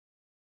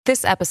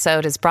This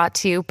episode is brought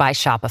to you by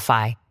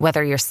Shopify.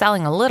 Whether you're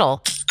selling a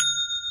little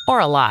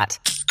or a lot,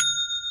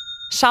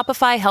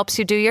 Shopify helps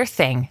you do your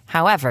thing,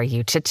 however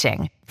you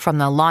cha-ching. From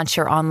the launch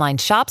your online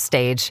shop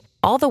stage,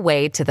 all the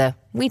way to the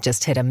we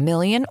just hit 1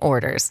 million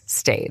orders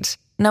stage.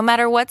 No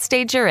matter what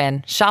stage you're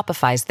in,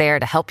 Shopify's there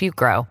to help you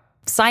grow.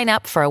 Sign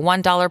up for a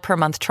 $1 per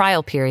month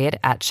trial period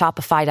at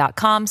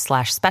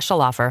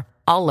shopify.com/special offer,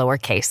 all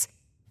lowercase.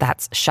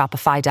 That's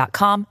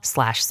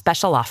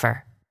shopify.com/special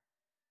offer.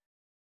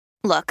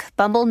 Look,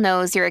 Bumble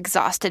knows you're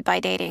exhausted by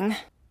dating.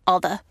 All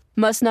the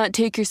must not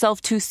take yourself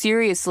too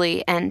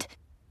seriously and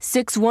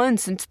 6'1"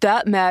 since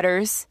that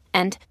matters.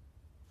 And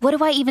what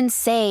do I even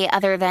say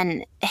other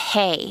than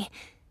hey?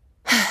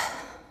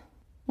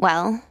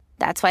 Well,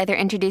 that's why they're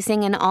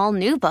introducing an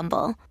all-new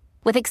Bumble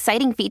with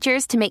exciting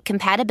features to make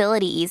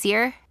compatibility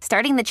easier,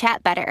 starting the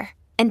chat better,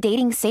 and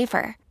dating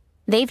safer.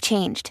 They've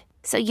changed,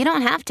 so you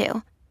don't have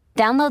to.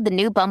 Download the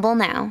new Bumble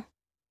now.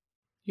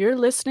 You're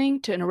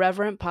listening to an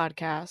Irreverent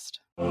podcast.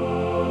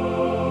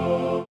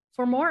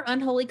 For more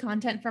unholy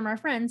content from our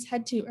friends,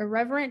 head to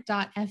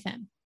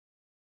irreverent.fm.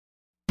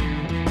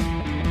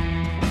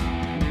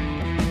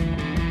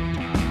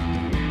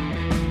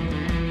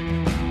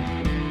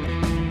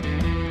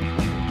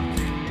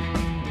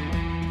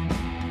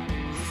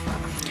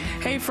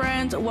 Hey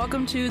friends,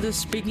 welcome to the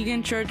Speaking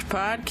in Church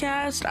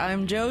podcast.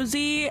 I'm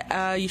Josie,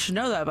 you should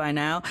know that by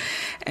now,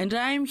 and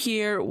I'm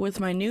here with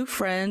my new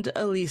friend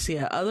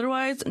Alicia,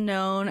 otherwise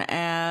known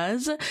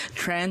as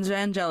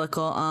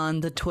Transvangelical on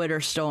the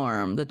Twitter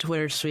storm, the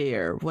Twitter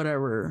sphere,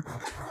 whatever,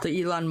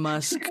 the Elon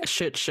Musk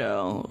shit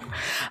show.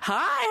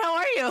 Hi, how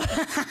are you?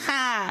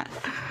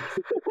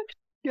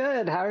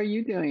 Good, how are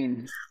you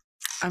doing?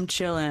 I'm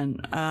chilling.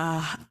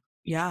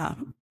 Yeah.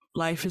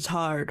 Life is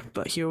hard,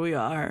 but here we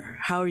are.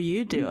 How are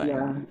you doing?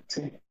 Yeah,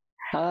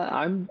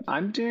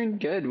 I'm doing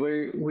good.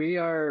 We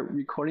are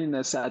recording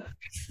this at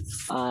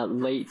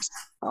late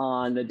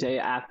on the day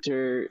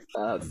after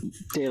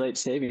daylight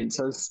savings,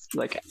 so it's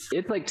like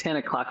 10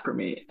 o'clock for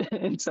me,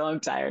 and so I'm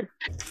tired.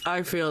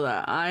 I feel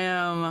that. I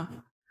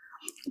am.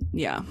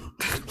 Yeah.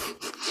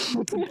 I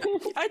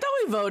thought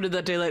we voted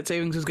that daylight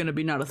savings was going to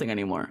be not a thing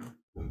anymore.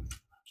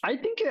 I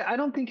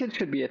don't think it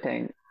should be a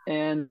thing,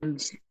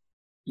 and.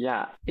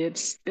 Yeah,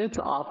 it's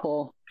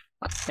awful,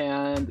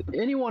 and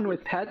anyone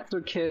with pets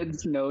or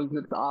kids knows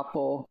it's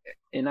awful,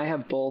 and I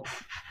have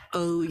both.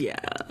 Oh yeah,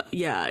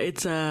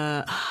 it's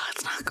not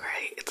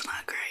great. It's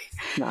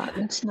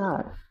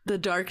not. The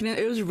darkness.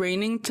 It was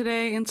raining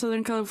today in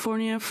Southern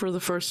California for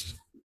the first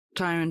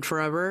time in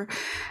forever,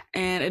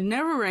 and it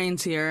never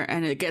rains here,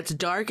 and it gets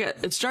dark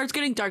it starts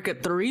getting dark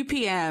at 3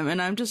 p.m.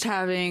 and I'm just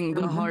having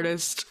the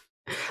hardest.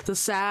 The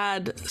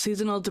sad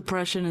seasonal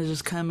depression is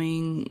just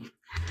coming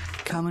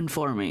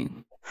for me.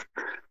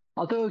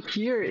 Although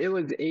here it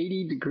was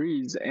 80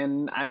 degrees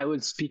and I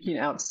was speaking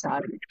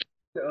outside,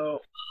 so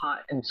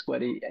hot and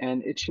sweaty,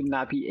 and it should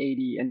not be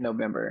 80 in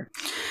November.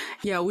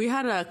 Yeah, we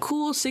had a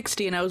cool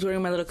 60 and I was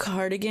wearing my little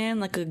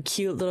cardigan like a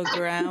cute little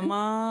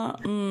grandma.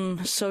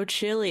 So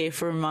chilly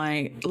for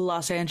my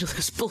Los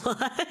Angeles blood.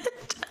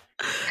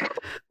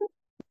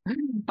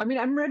 I mean,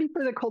 I'm ready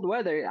for the cold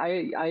weather.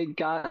 I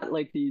got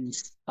like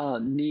these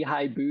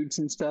knee-high boots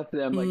and stuff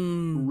that I'm like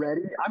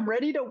ready. I'm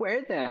ready to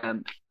wear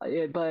them,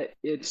 but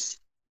it's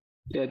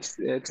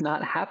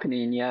not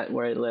happening yet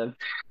where I live.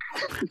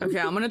 Okay,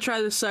 I'm gonna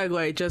try the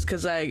segue just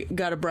because I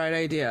got a bright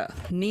idea.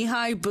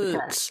 Knee-high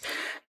boots.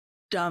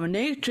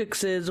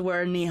 Dominatrixes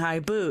wear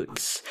knee-high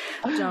boots.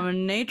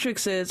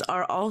 Dominatrixes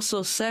are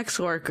also sex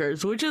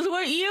workers, which is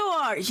what you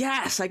are.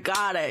 Yes, I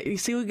got it. You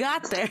see, we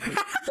got there.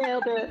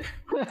 Nailed it.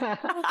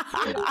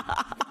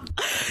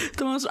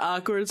 The most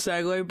awkward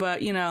segue,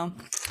 but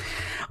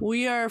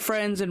we are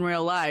friends in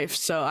real life,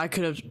 so we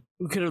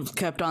could have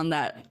kept on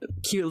that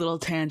cute little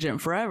tangent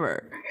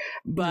forever.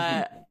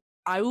 But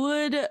I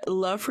would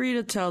love for you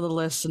to tell the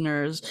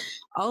listeners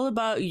all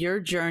about your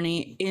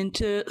journey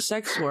into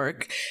sex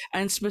work,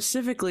 and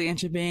specifically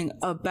into being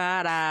a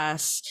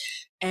badass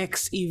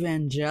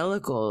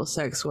ex-evangelical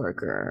sex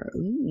worker.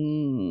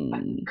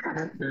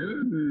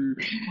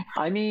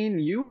 I mean,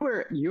 you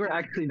were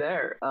actually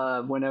there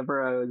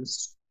whenever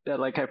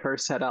I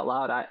first said out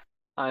loud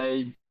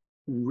I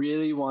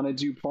really want to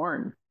do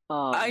porn.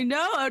 I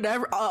know,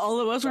 all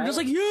of us were just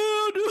like,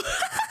 yeah, dude.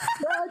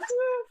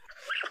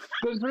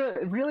 But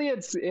really,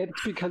 it's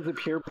because of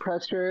peer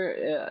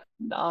pressure.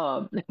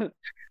 No,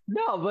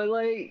 but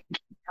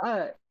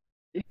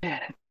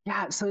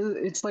yeah. So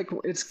it's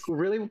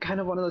really kind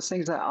of one of those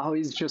things I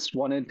always just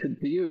wanted to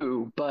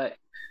do. But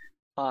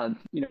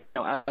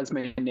as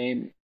my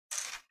name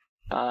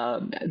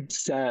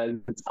says,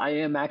 I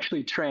am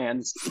actually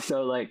trans.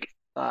 So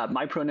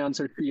my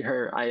pronouns are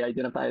she/her. I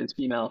identify as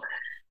female.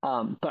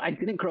 But I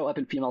didn't grow up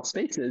in female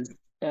spaces,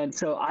 and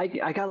so I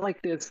got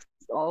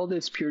all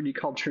this purity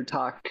culture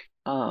talk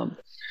from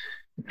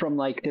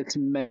this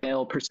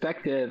male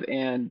perspective,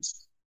 and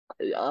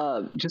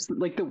just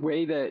the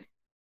way that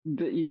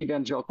the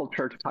evangelical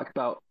church talk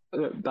about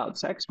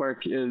sex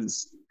work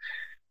is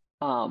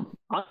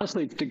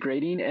honestly, it's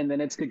degrading, and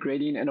then it's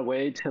degrading in a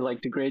way to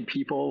like degrade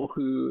people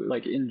who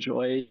like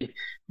enjoy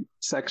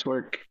sex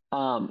work.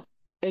 And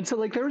so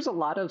like there was a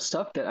lot of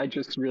stuff that I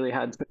just really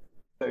had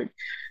to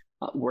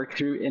work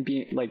through, and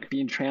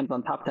being trans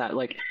on top of that,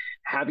 like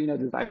having a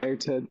desire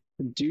to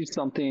do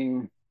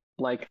something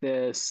like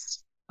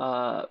this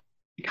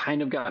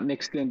kind of got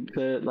mixed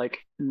into like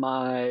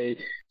my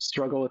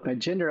struggle with my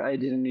gender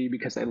identity,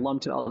 because I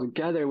lumped it all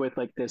together with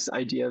like this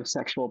idea of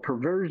sexual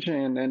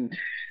perversion. And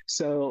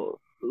so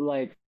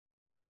like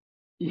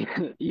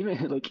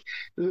even like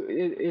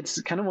it's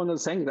kind of one of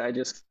those things that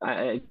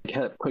I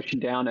kept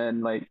pushing down,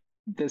 and like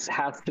this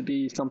has to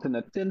be something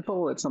that's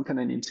sinful, it's something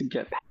I need to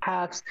get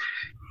past.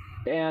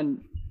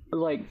 And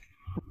like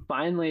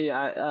finally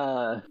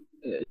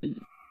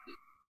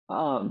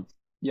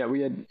yeah,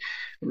 we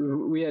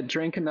had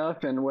drank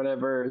enough and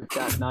whatever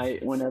that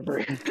night,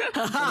 whenever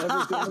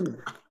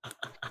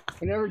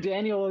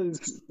Daniel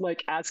is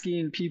like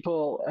asking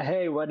people,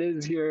 hey, what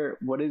is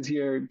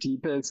your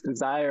deepest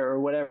desire or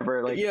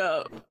whatever, like,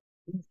 Yeah.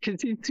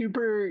 because he's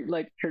super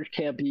like church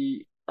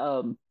campy,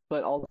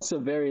 but also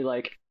very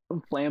like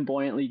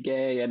flamboyantly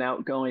gay and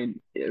outgoing.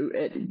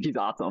 He's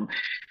awesome.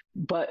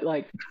 But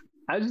like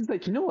I was just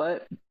like, you know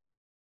what,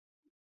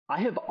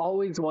 I have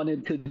always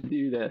wanted to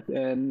do this,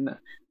 and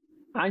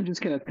I'm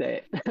just gonna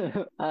say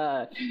it.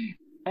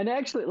 And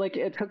actually, like,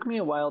 it took me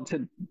a while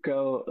to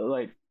go,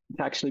 like,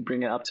 to actually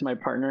bring it up to my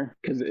partner,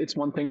 because it's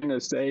one thing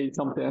to say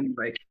something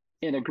like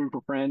in a group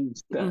of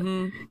friends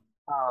that,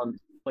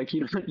 like,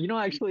 you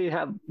don't actually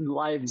have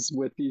lives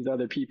with these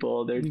other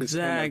people. They're just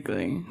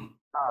Exactly.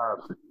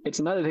 it's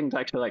another thing to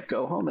actually like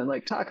go home and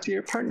like talk to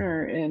your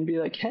partner and be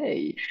like,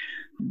 hey,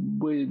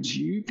 would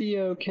you be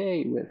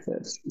okay with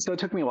this? So it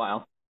took me a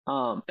while.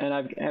 And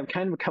I've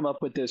kind of come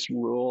up with this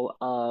rule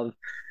of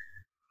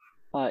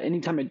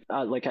anytime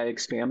I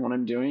expand what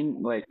I'm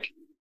doing, like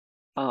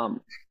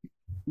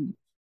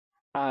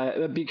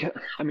because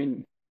I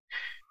mean,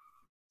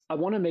 I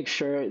want to make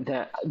sure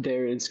that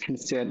there is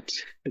consent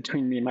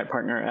between me and my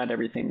partner at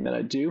everything that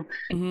I do,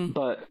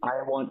 but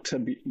I want to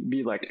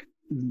be like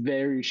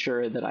very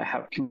sure that I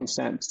have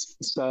consent.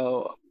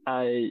 So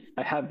I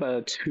have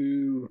a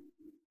two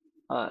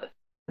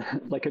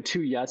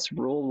yes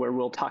rule where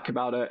we'll talk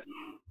about it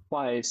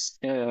twice,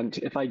 and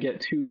if I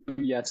get two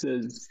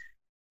yeses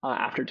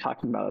after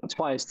talking about it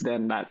twice,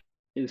 then that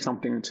is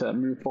something to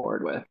move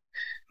forward with.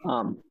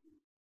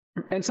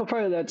 And so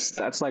far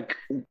that's like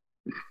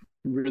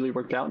really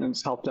worked out, and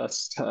it's helped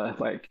us to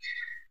like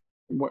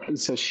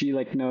so she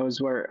like knows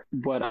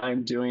what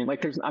I'm doing.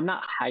 Like I'm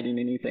not hiding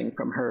anything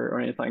from her or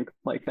anything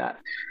like that.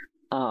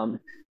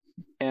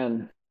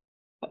 And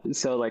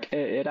so like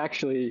it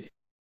actually,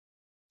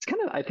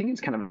 I think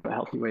it's kind of a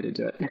healthy way to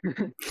do it.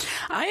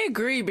 I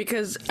agree,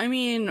 because I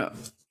mean,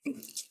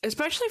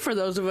 especially for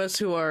those of us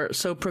who are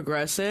so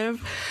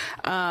progressive,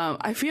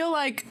 I feel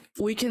like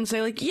we can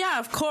say like, yeah,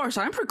 of course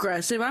I'm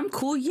progressive, I'm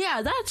cool,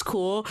 yeah, that's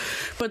cool,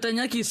 but then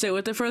like you sit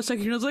with it for a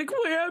second, you're like,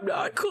 wait, I'm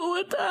not cool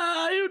with that,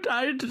 I'm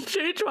trying to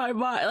change my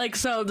mind. Like,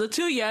 so the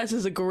two yes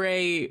is a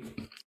great,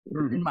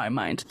 in my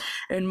mind,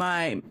 in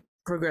my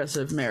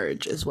progressive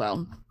marriage as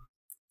well.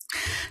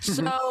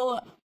 So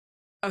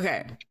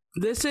okay,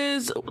 this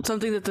is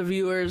something that the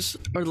viewers,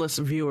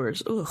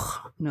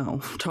 ugh, no,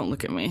 don't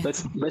look at me.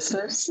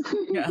 Listeners?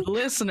 Yeah,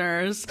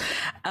 listeners.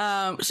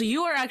 So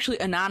you are actually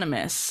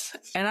anonymous,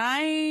 and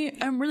I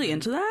am really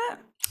into that.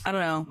 I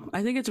don't know.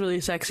 I think it's really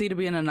sexy to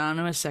be an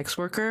anonymous sex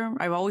worker.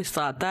 I've always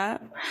thought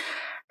that.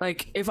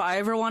 Like, if I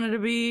ever wanted to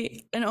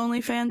be an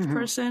OnlyFans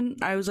person,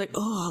 I was like,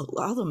 oh,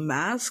 all the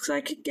masks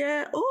I could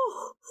get.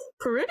 Oh,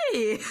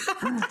 pretty.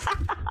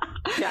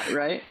 Yeah,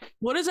 right.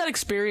 What is that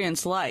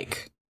experience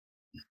like?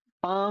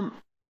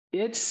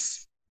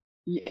 It's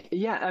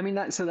yeah, I mean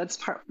that's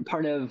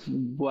part of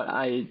what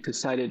I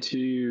decided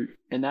to,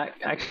 and that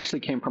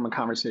actually came from a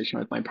conversation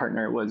with my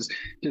partner, was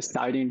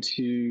deciding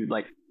to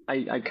like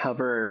I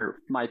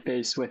cover my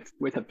face with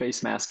a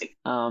face mask,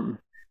 and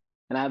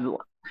I'm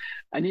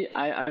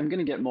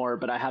gonna get more,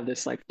 but I have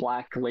this like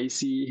black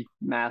lacy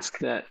mask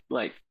that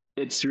like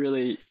it's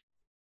really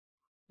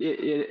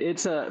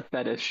it's a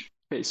fetish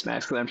face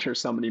mask that I'm sure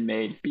somebody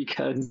made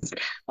because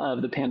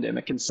of the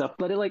pandemic and stuff,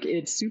 but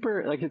it's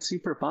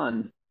super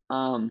fun.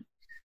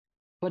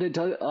 But it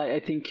does, I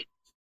think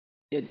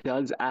it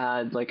does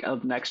add like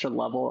an extra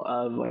level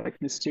of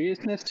like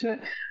mysteriousness to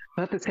it.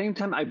 But at the same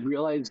time, I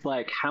realized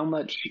like how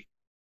much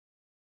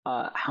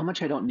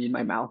I don't need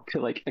my mouth to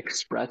like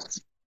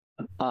express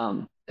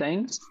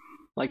things.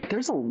 Like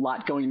there's a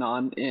lot going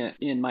on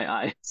in my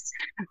eyes,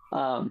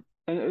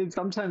 and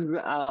sometimes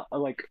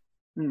like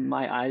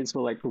my eyes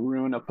will like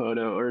ruin a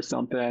photo or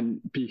something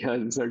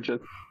because they're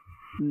just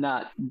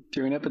not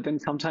doing it. But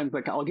then sometimes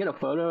like I'll get a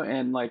photo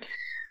and like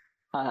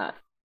it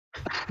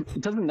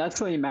doesn't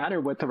necessarily matter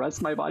what the rest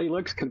of my body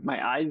looks, because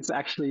my eyes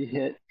actually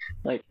hit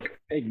like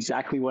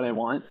exactly what I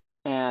want,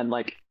 and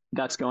like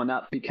that's going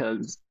up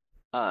because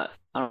I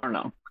don't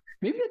know,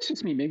 maybe it's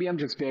just me. Maybe I'm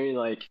just very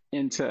like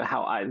into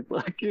how I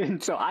look,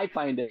 and so I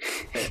find it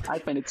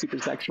super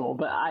sexual.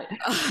 But I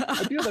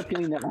do have a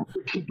feeling that other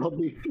people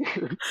do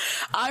too.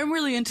 I'm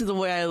really into the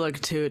way I look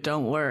too,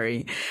 don't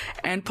worry.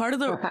 And part of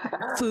the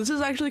so this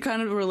is actually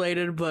kind of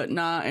related, but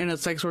not in a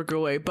sex worker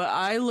way. But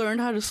I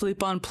learned how to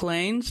sleep on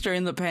planes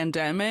during the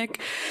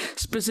pandemic,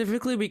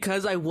 specifically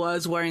because I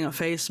was wearing a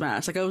face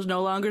mask. Like I was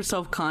no longer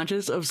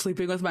self-conscious of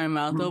sleeping with my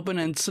mouth open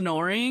and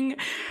snoring,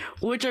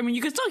 which I mean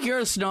you can still hear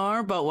a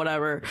snore, but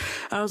whatever.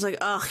 I was like,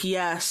 oh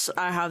yes,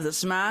 I have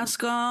this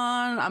mask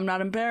on. I'm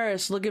not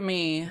embarrassed. Look at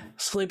me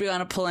sleeping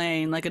on a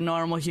plane like a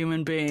normal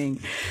human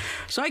being.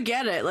 So I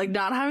get it. Like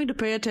not having to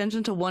pay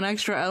attention to one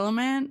extra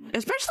element,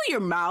 especially your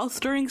mouth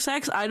during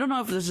sex. I don't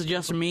know if this is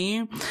just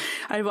me.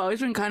 I've always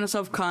been kind of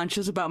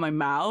self-conscious about my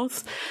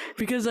mouth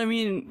because I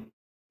mean,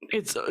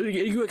 it's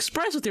you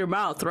express with your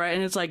mouth, right?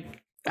 And it's like,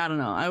 I don't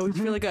know. I always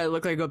feel like I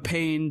look like a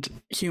pained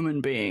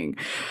human being.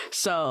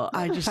 So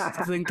I just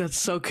think that's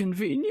so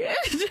convenient.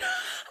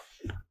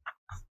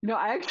 No,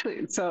 I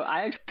actually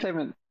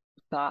haven't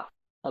thought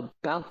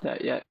about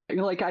that yet.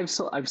 Like I've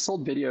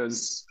sold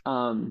videos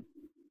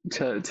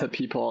to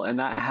people, and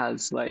that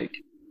has like,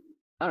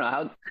 I don't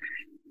know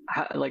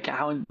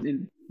how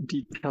in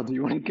detail do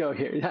you want to go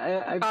here?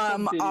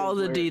 All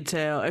the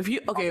detail. If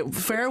you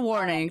fair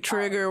warning,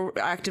 trigger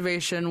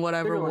activation,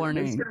 whatever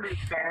warning.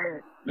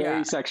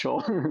 Very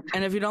sexual.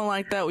 And if you don't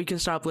like that, we can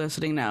stop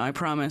listening now. I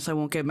promise I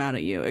won't get mad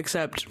at you.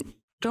 Except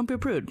don't be a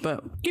prude,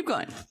 but keep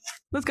going.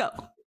 Let's go.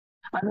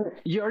 I mean,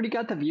 you already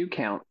got the view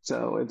count,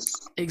 so it's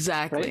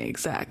exactly.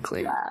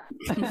 Yeah.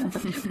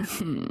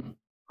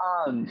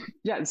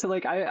 Yeah. So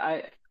like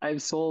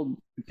I've sold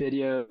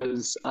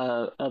videos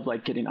of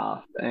like getting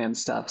off and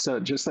stuff. So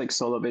just like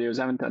solo videos.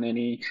 I haven't done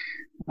any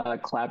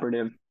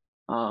collaborative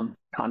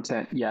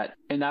content yet,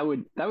 and that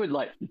would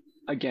like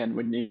again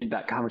would need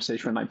that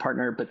conversation with my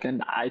partner. But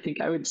then I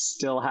think I would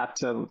still have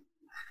to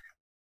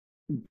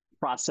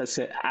process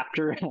it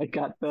after I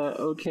got the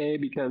okay,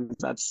 because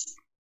that's,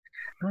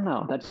 I don't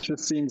know, that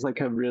just seems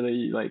like a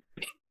really like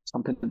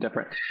something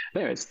different. But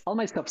anyways, all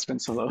my stuff's been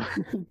solo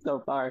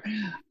so far.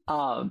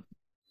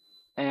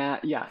 And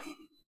yeah,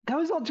 that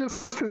was all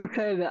just to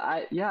say that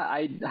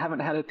I haven't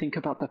had to think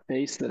about the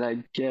face that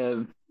I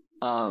give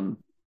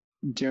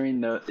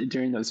during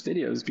those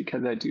videos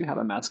because I do have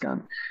a mask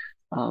on.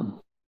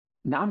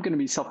 Now I'm going to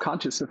be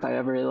self-conscious if I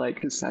ever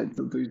like decide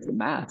to lose the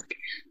mask.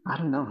 I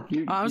don't know.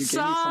 I'm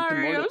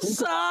sorry.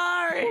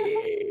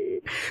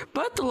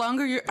 But the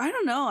longer I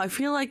don't know. I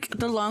feel like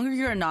the longer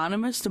you're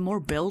anonymous, the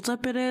more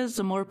build-up it is,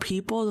 the more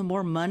people, the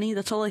more money.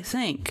 That's all I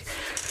think.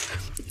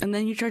 And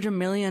then you charge $1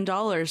 million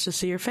to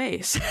see your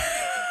face.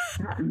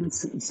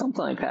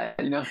 Something like that,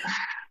 you know?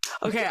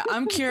 Okay,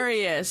 I'm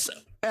curious.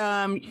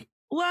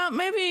 Well,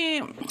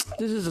 maybe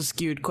this is a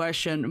skewed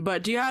question,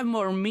 but do you have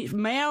more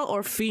male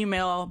or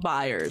female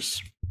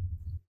buyers?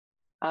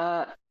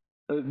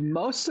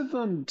 Most of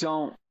them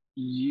don't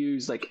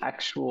use like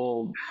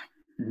actual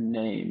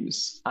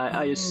names.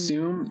 I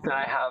assume that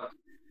I have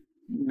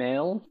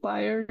male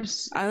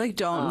buyers. I like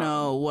don't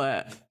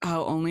know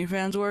how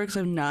OnlyFans works.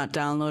 I've not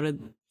downloaded.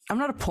 I'm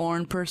not a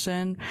porn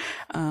person.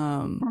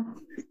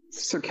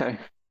 It's okay.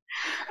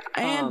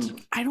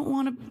 And I don't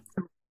want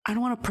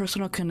a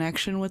personal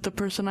connection with the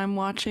person I'm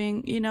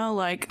watching, you know,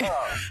 like yeah,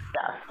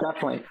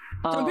 definitely.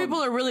 Some people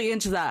are really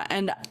into that,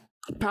 and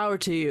power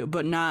to you,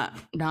 but not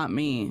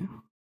me.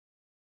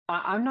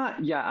 I'm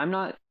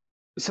not.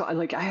 So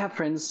I have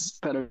friends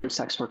that are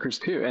sex workers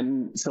too,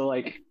 and so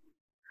like,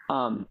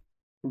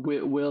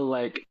 we'll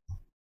like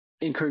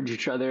encourage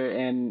each other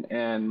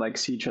and like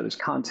see each other's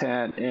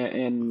content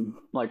and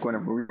like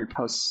whenever we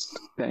post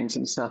things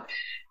and stuff.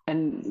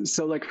 And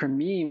so like for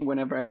me,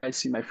 whenever I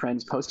see my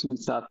friends posting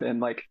stuff and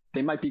like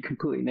they might be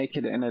completely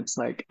naked, and it's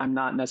like I'm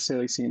not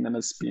necessarily seeing them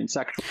as being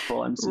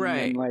sexual. I'm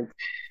seeing them like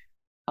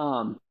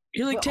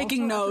you're like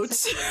taking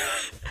notes.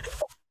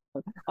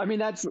 I mean,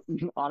 that's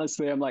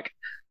honestly, I'm like,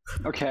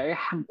 okay,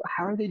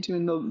 how are they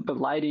doing the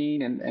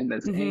lighting and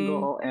this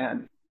angle?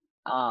 And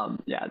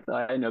yeah, so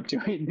I end up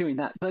doing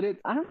that. But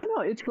I don't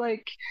know, it's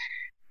like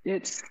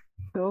it's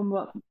so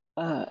much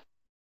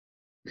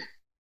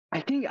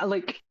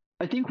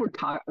I think we're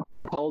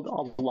told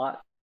a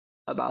lot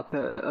about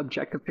the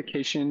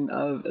objectification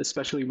of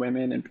especially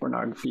women in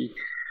pornography.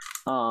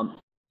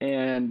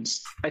 And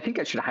I think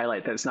I should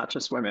highlight that it's not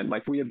just women.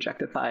 Like we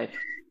objectify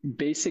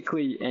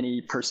basically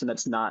any person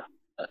that's not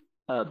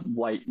a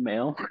white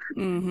male.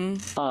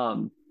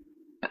 Mm-hmm.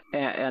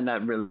 And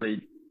that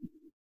really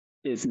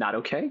is not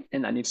okay.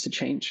 And that needs to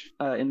change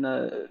in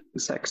the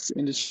sex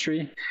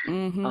industry.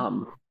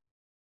 Mm-hmm.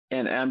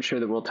 And I'm sure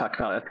that we'll talk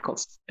about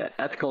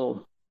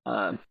ethical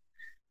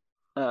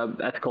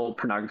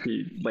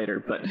pornography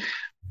later, but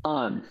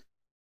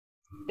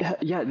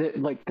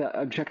the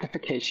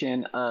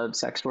objectification of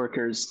sex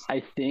workers,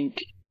 I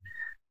think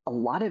a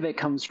lot of it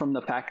comes from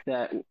the fact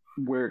that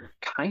we're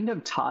kind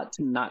of taught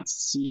to not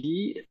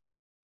see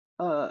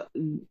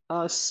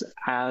us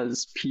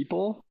as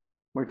people.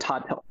 We're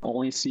taught to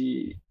only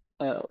see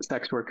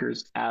sex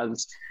workers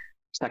as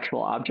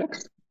sexual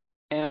objects,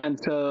 And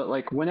so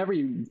like whenever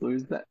you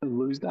lose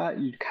that,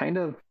 you kind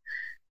of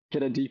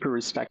get a deeper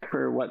respect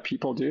for what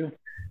people do.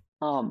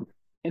 And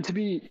to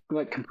be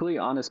like completely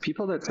honest,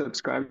 people that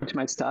subscribe to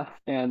my stuff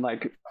and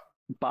like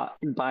buy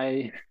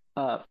my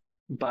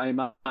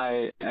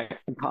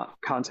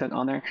content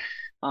on there,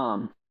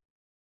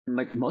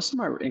 like most of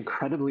them are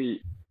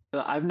incredibly.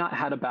 I've not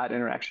had a bad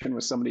interaction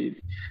with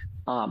somebody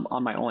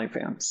on my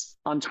OnlyFans.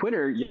 On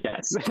Twitter,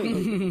 yes.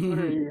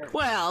 Twitter,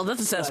 well,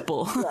 that's a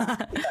cesspool.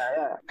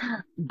 yeah.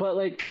 But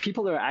like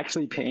people that are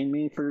actually paying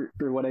me for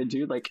what I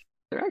do, like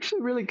they're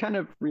actually really kind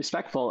of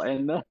respectful,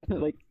 and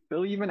like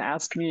they'll even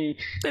ask me.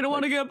 They don't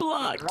want to get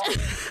blocked.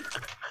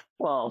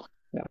 Well,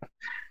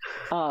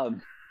 yeah.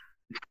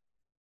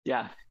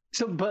 Yeah.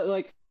 So, but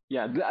like,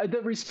 yeah,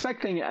 the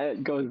respect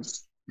thing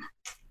goes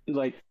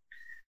like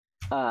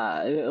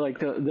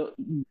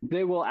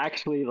they will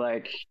actually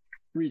like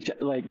reach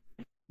like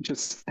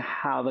just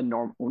have a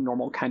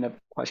normal kind of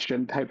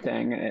question type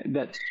thing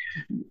that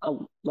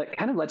like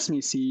kind of lets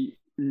me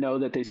know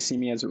that they see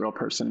me as a real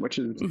person, which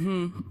is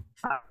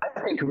I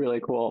think really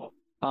cool.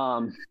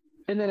 And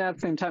then at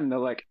the same time they're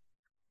like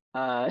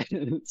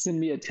send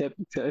me a tip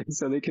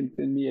so they can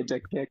send me a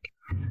dick pic.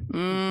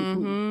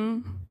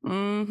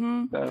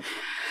 So,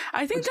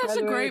 I think that's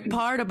the great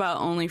part about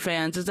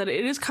OnlyFans is that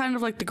it is kind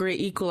of like the great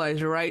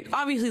equalizer, right?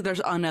 Obviously,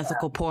 there's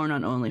unethical porn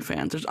on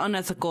OnlyFans. There's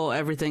unethical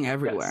everything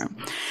everywhere.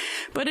 Yes.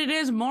 But it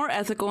is more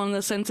ethical in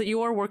the sense that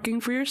you are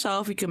working for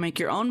yourself. You can make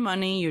your own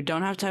money. You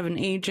don't have to have an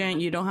agent.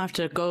 You don't have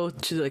to go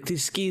to like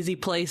these skeezy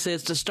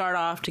places to start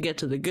off to get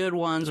to the good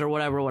ones or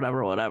whatever,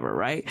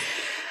 right?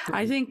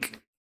 I think...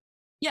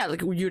 yeah,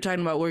 like you were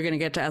talking about, we're going to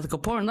get to ethical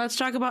porn. Let's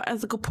talk about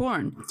ethical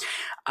porn.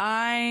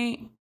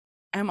 I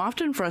am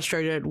often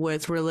frustrated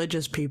with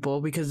religious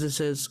people because this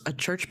is a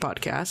church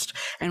podcast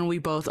and we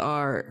both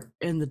are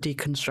in the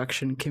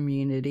deconstruction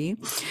community.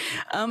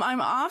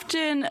 I'm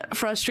often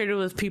frustrated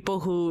with people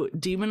who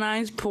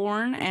demonize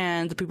porn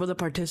and the people that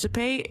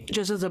participate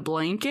just as a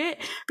blanket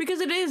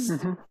because it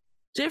is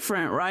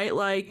different, right?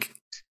 Like,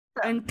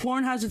 and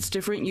porn has its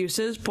different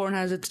uses. Porn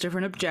has its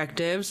different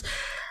objectives.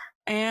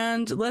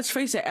 And let's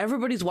face it,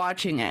 everybody's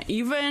watching it.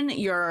 Even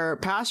your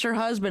pastor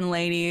husband,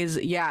 ladies,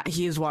 yeah,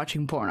 he is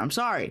watching porn. I'm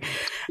sorry.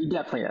 He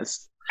definitely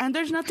is. And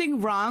there's nothing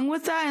wrong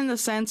with that in the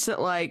sense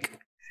that, like,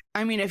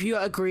 I mean, if you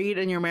agreed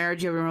in your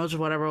marriage, you have your marriage,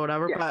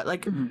 whatever, yeah. But,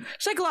 like,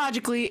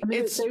 psychologically, I mean,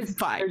 it's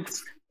fine.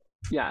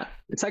 Yeah,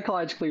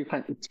 psychologically,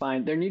 it's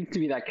fine. There needs to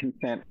be that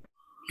consent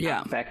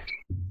aspect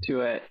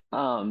to it.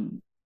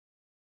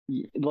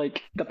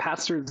 Like, the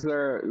pastors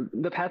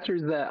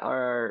that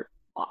are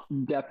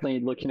definitely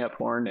looking at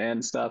porn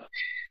and stuff,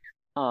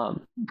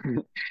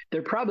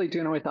 they're probably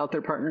doing it without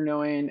their partner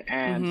knowing,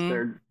 and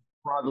they're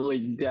probably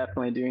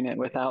definitely doing it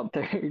without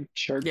their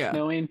church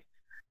knowing,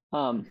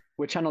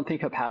 which I don't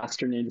think a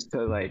pastor needs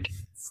to like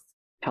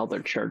tell their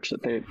church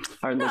that they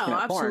are looking at porn. No,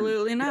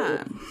 absolutely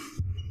not.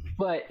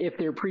 But if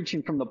they're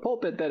preaching from the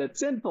pulpit that it's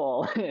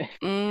sinful, that's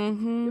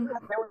a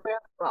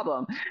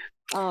problem.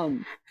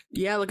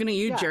 Looking at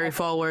you, Jerry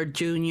Falwell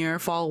Jr.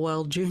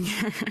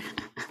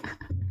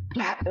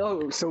 Yeah.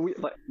 Oh, so we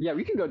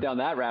can go down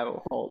that rabbit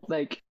hole.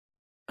 Like,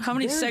 how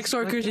many sex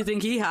workers do you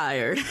think he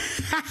hired?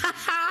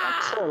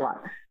 That's a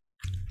lot.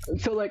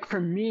 So, like,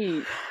 for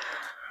me,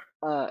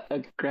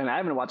 granted, I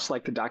haven't watched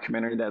like the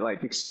documentary that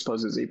like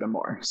exposes even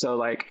more. So,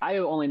 like, I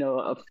only know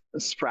a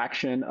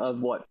fraction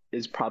of what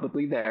is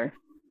probably there.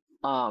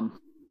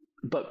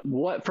 But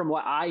from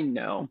what I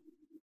know,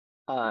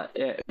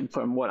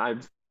 from what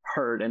I've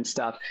heard and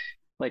stuff,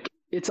 like,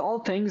 it's all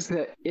things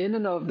that in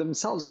and of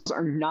themselves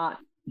are not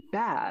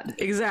bad.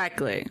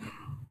 Exactly.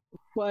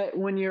 But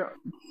when you're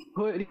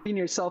putting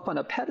yourself on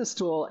a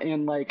pedestal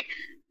and like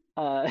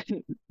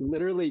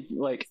literally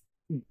like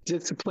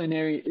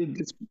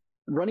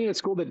running a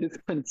school that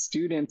disciplines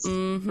students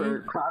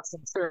for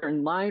crossing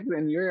certain lines,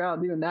 and you're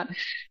out doing that,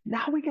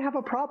 now we can have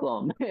a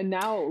problem. And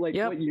now like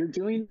what you're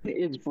doing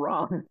is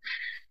wrong.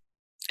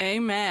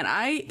 Amen.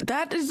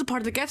 That is the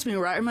part that gets me,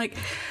 right? I'm like,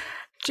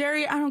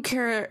 Jerry, I don't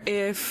care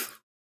if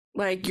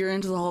like you're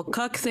into the whole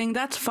cuck thing,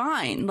 that's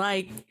fine.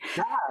 Like,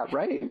 yeah,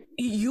 right.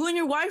 You and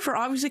your wife are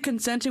obviously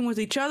consenting with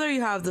each other.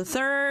 You have the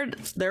third,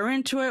 they're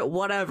into it,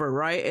 whatever,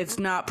 right? It's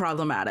not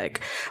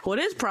problematic. What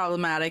is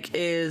problematic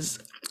is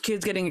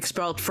kids getting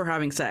expelled for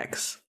having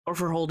sex or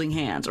for holding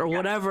hands or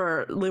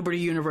whatever Liberty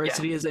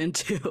University is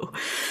into.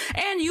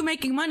 And you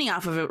making money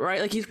off of it, right?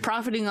 Like, he's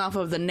profiting off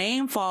of the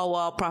name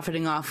Falwell,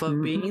 profiting off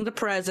of being the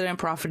president,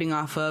 profiting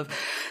off of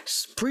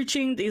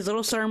preaching these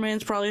little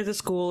sermons probably at the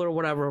school or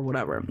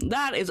whatever.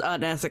 That is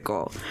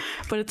unethical.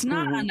 But it's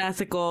not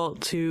unethical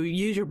to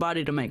use your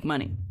body to make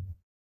money.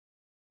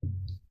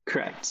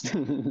 Correct.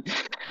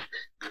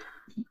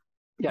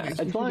 Yeah,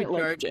 as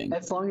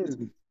long as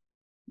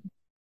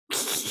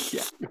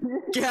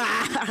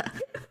yeah.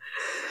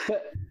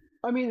 But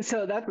I mean,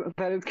 so that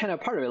is kind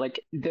of part of it.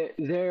 Like,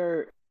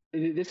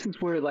 this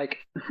is where, like,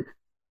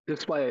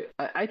 this is why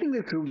I think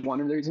this is one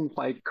of the reasons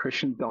why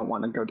Christians don't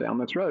want to go down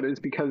this road, is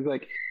because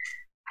like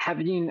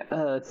having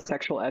a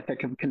sexual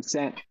ethic of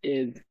consent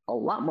is a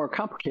lot more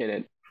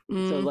complicated.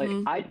 So like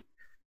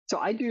So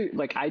I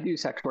do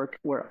sex work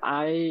where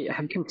I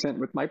have consent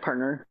with my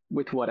partner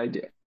with what I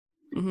do.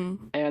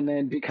 Mm-hmm. And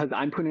then because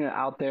I'm putting it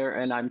out there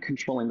and I'm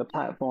controlling the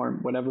platform,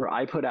 whatever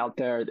I put out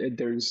there,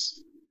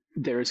 there's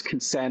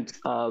consent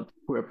of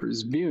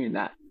whoever's viewing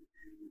that.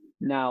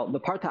 Now, the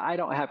part that I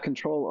don't have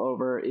control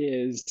over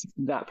is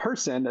that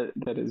person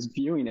that is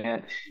viewing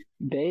it.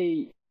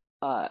 They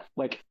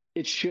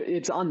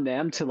it's on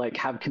them to like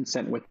have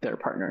consent with their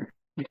partner.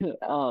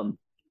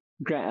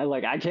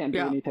 Like I can't do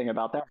anything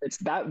about that. It's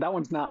that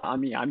one's not on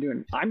me. I'm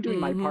doing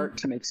my part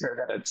to make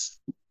sure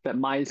that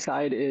my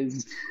side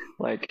is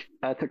like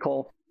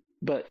ethical.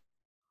 But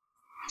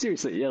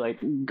seriously, like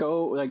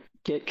go like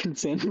get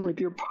consent with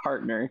your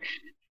partner.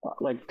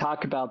 Like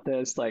talk about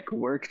this. Like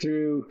work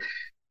through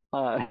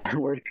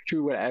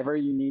whatever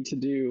you need to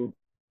do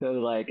to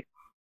like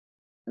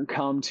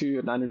come to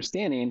an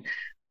understanding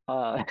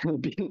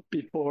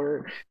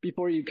before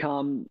you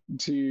come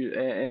to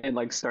and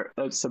like start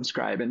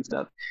subscribe and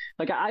stuff.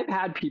 Like I've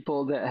had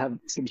people that have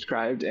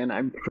subscribed and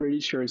I'm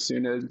pretty sure as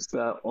soon as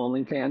the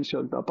OnlyFans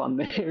shows up on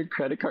their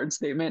credit card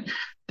statement,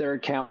 their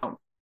account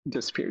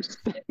disappears.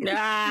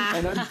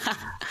 and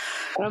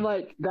I'm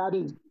like, that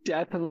is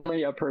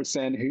definitely a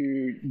person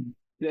who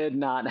did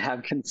not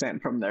have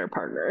consent from their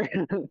partner.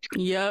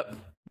 Yep.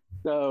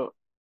 So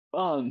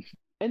and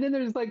then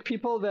there's like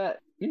people that,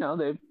 you know,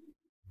 they've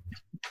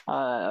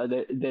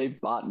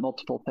bought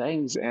multiple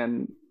things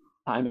and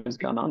time has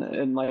gone on it,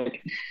 and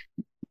like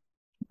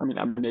I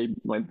mean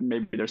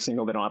maybe they're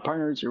single, they don't have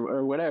partners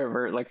or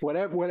whatever, like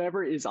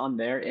whatever is on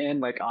their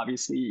end, like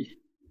obviously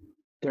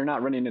they're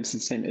not running into the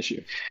same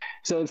issue.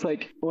 So it's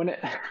like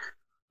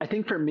I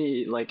think for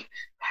me, like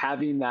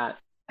having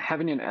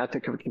an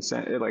ethic of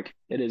consent,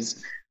 it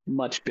is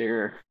much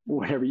bigger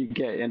whenever you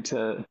get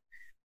into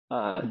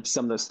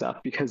some of this stuff,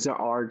 because there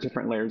are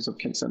different layers of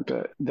consent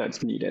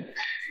that's needed.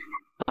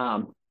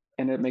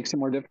 And it makes it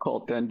more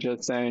difficult than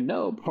just saying,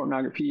 no,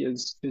 pornography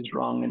is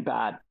wrong and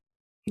bad.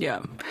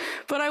 Yeah.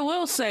 But I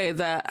will say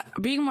that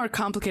being more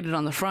complicated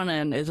on the front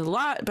end is a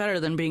lot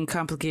better than being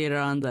complicated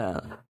on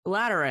the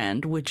latter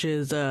end, which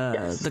is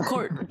the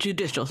court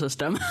judicial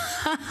system.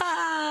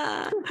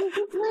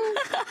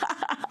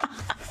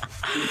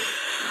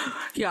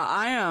 Yeah,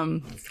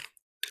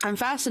 I'm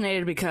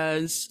fascinated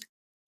because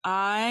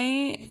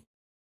I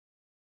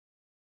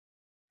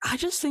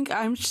just think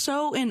I'm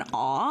so in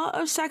awe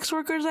of sex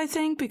workers, I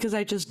think, because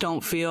I just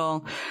don't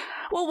feel,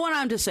 well, one,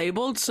 I'm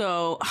disabled,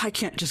 so I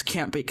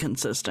can't be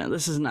consistent.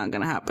 This is not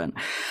going to happen.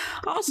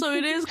 Also,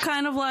 it is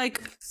kind of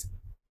like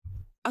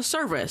a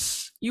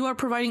service. You are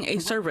providing a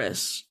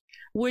service,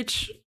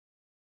 which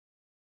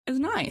is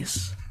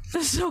nice.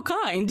 That's so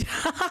kind.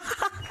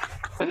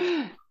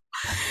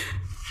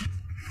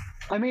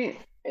 I mean,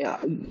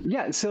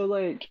 yeah. So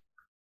like,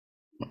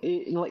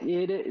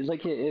 it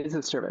is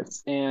a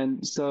service,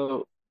 and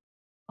so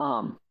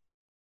how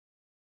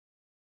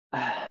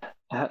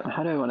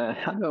do I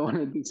want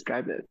to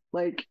describe it?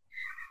 Like,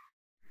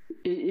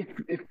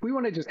 if we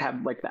want to just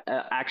have like the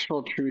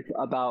actual truth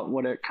about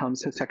when it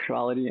comes to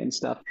sexuality and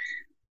stuff,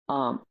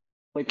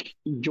 like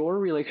your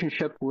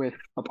relationship with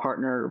a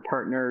partner or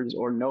partners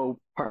or no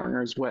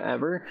partners,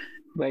 whatever,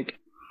 like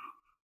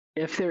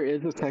if there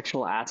is a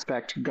sexual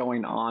aspect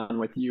going on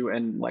with you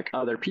and like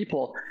other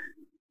people,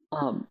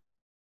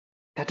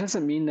 that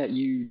doesn't mean that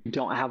you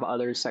don't have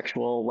other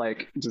sexual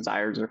like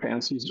desires or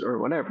fantasies or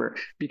whatever,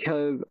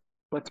 because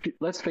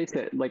let's face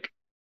it, like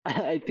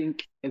I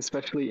think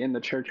especially in the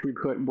church we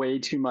put way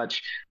too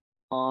much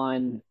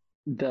on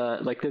the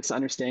like this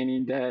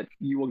understanding that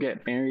you will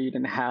get married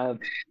and have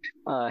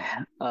a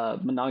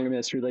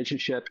monogamous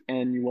relationship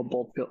and you will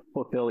both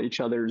fulfill each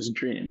other's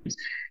dreams,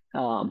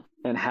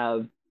 and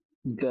have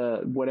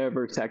the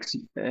whatever sex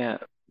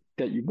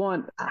that you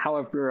want,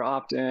 however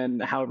often,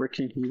 however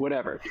kinky,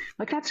 whatever.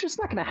 Like that's just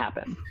not going to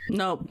happen.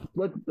 No.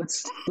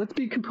 Let's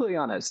be completely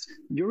honest.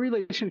 Your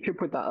relationship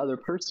with that other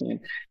person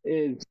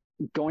is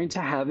going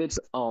to have its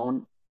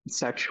own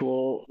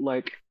sexual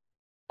like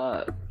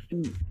what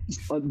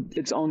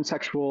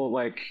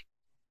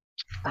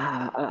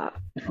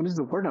is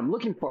the word I'm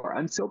looking for?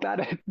 I'm so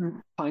bad at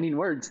finding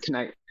words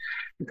tonight.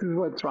 This is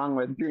what's wrong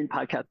with doing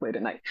podcasts late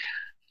at night.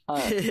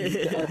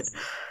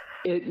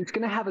 It's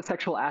going to have a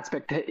sexual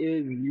aspect that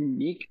is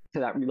unique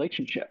to that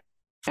relationship.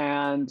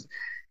 And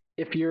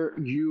if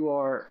you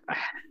are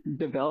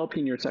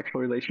developing your sexual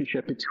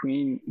relationship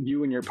between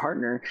you and your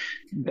partner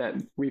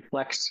that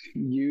reflects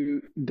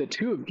you, the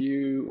two of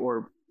you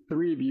or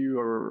three of you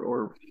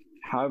or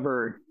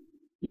however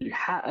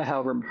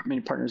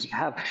many partners you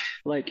have,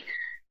 like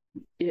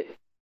it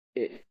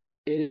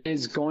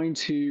is going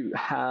to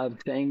have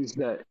things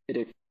that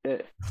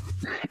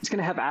it's going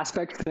to have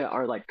aspects that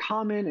are like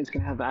common. It's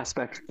going to have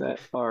aspects that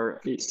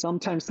are a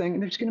sometimes thing,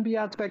 and there's going to be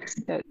aspects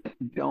that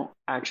don't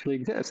actually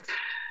exist,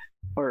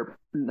 or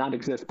not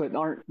exist, but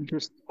aren't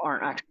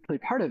actually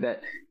part of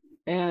it.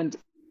 And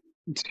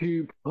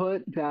to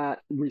put that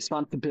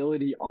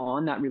responsibility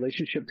on that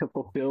relationship to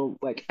fulfill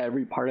like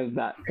every part of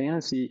that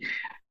fantasy,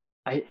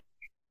 I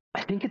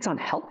think it's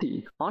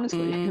unhealthy,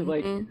 honestly.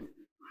 Like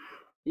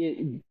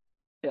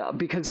Yeah,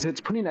 because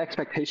it's putting an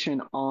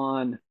expectation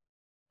on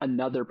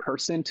another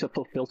person to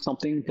fulfill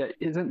something that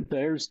isn't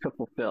theirs to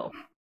fulfill.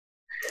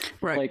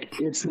 Right. Like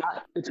it's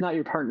not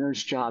your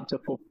partner's job to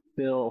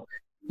fulfill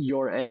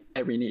your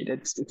every need.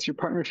 It's your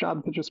partner's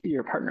job to just be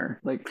your partner.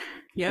 Like,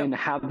 Yep. and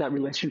have that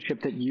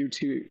relationship that you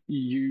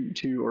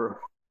two or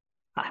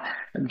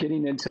I'm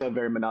getting into a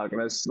very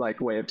monogamous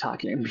like way of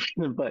talking,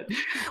 but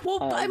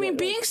Well, I mean,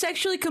 being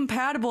sexually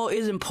compatible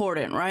is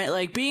important, right?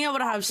 Like being able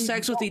to have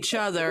sex with each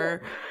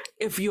other,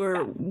 if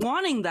you're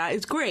wanting that,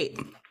 is great.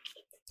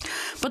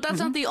 But that's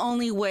not the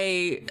only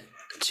way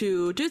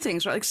to do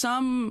things, right? Like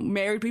some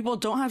married people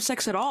don't have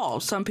sex at all.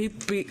 Some people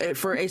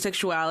for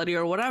asexuality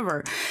or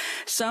whatever.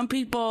 Some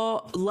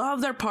people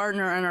love their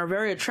partner and are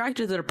very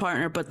attracted to their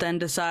partner, but then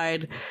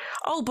decide,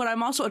 oh, but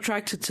I'm also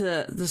attracted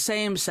to the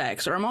same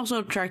sex, or I'm also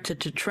attracted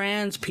to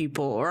trans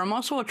people, or I'm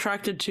also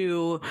attracted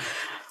to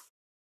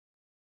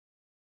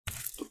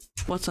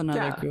what's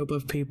another group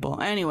of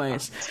people?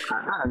 Anyways,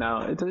 I don't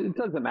know. It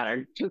doesn't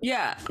matter. Just,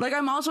 yeah, like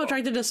I'm also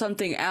attracted to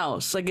something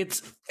else. Like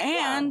it's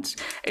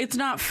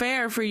not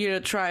fair for you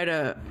to try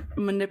to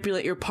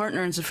manipulate your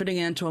partner into fitting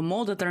into a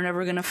mold that they're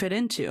never going to fit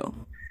into.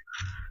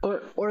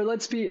 or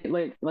let's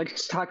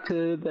talk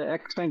to the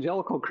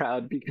evangelical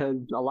crowd, because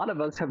a lot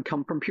of us have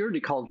come from purity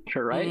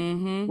culture, right?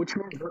 Mm-hmm. Which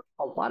means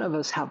a lot of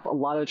us have a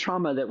lot of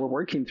trauma that we're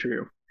working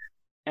through,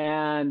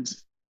 and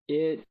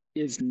it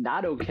is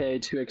not okay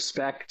to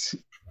expect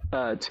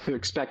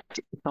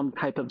some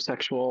type of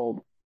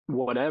sexual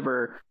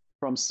whatever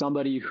from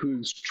somebody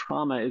whose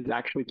trauma is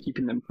actually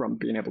keeping them from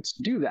being able to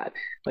do that.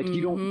 Like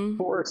you don't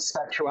force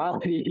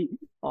sexuality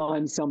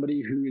on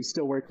somebody who is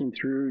still working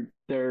through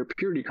their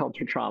purity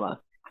culture trauma.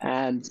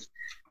 And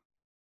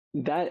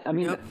that, I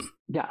mean,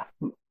 yeah,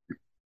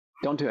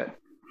 don't do it.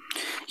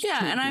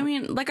 Yeah, and I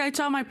mean, like I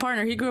tell my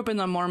partner, he grew up in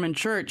the Mormon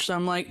church, so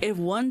I'm like, if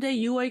one day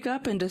you wake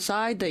up and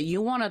decide that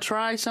you want to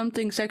try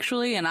something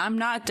sexually and I'm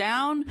not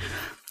down,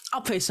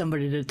 I'll pay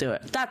somebody to do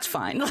it. That's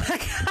fine.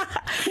 Like,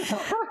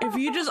 if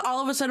you just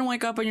all of a sudden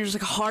wake up and you're just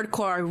like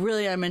hardcore, I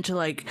really am into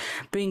like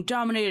being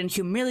dominated and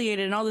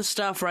humiliated and all this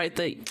stuff, right?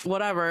 That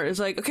whatever. It's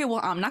like, okay,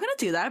 well, I'm not going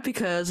to do that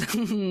because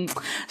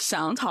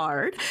sounds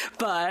hard,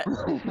 but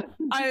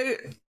I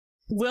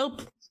will,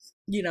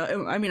 you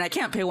know, I mean, I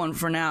can't pay one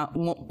for now,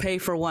 won't pay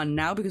for one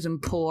now because I'm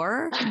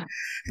poor,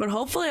 but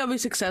hopefully I'll be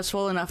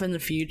successful enough in the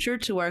future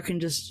to where I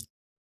can just,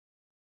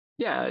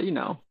 yeah, you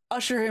know,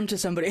 usher him to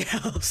somebody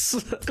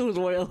else who's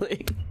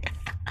willing.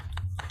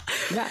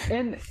 Yeah,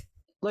 and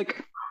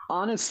like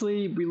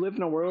honestly, we live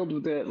in a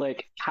world that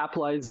like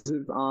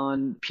capitalizes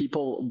on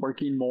people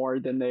working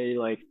more than they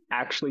like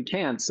actually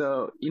can.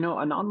 So, you know,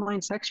 an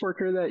online sex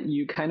worker that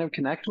you kind of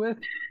connect with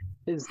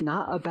is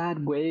not a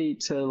bad way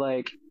to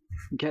like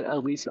get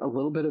at least a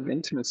little bit of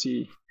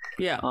intimacy.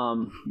 Yeah.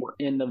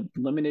 In the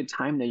limited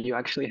time that you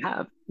actually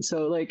have.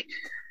 So like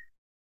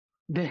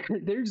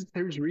there's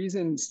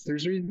reasons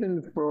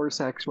for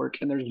sex work,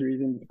 and there's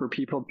reasons for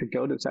people to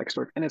go to sex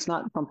work, and it's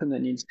not something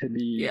that needs to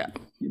be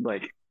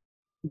like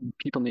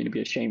people need to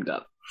be ashamed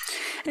of.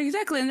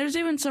 Exactly. And there's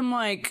even some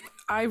like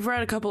I've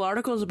read a couple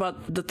articles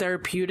about the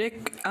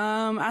therapeutic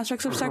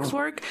aspects of sex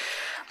work.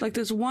 Like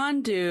this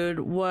one dude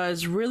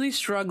was really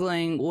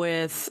struggling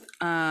with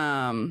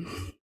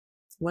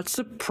what's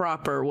the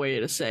proper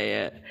way to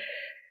say it?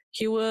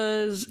 He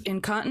was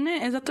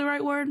incontinent, is that the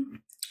right word?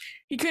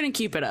 He couldn't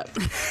keep it up.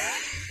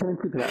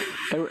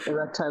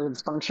 Erectile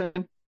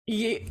dysfunction?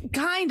 Yeah,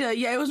 kinda.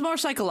 Yeah, it was more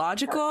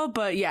psychological,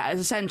 but yeah,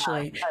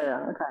 essentially.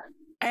 Yeah, okay.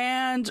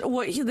 And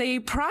what they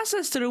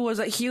processed through was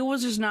that he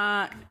was just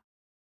not.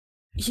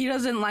 He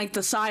doesn't like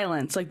the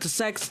silence, like the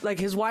sex, like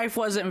his wife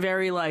wasn't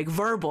very like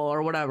verbal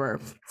or whatever.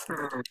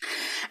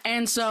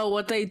 And so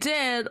what they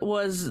did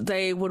was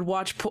they would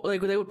watch,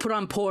 like they would put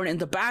on porn in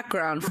the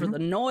background for the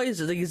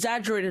noises, the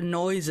exaggerated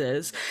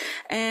noises,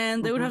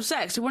 and they would have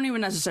sex. They weren't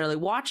even necessarily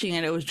watching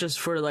it. It was just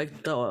for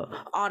like the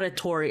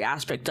auditory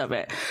aspect of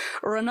it.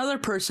 Or another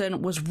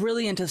person was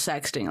really into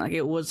sexting. Like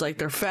it was like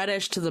their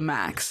fetish to the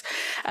max,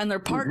 and their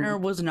partner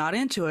was not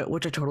into it,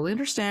 which I totally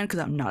understand because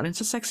I'm not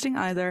into sexting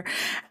either.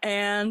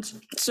 And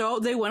so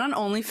they went on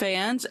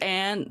OnlyFans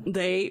and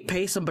they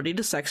pay somebody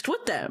to sext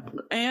with them.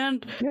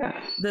 And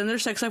then their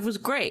sex life was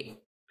great.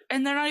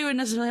 And they're not even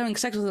necessarily having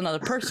sex with another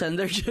person.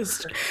 They're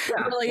just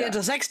really into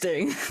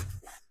sexting.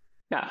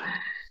 Yeah.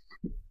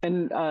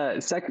 And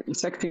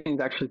sexting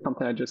is actually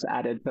something I just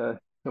added to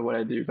what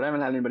I do, but I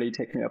haven't had anybody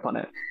take me up on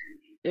it.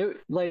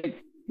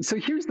 So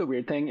here's the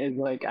weird thing is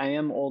like I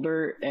am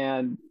older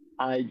and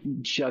I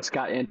just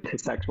got into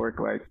sex work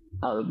like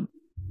I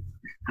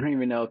don't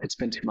even know if it's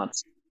been 2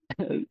 months.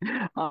 But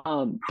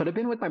I've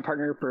been with my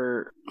partner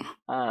for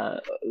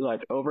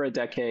like over a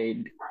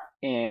decade,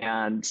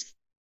 and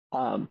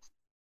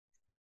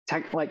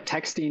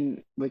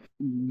texting, like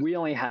we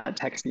only had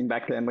texting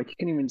back then. Like you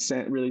couldn't even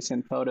really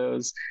send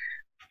photos.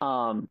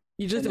 You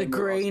just did a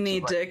grainy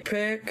dick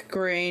pic,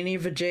 grainy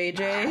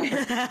vajayjay.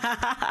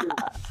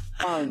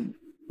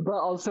 But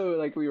also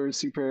like we were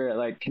super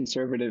like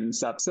conservative and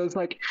stuff. So it's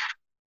like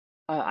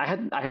I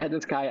had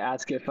this guy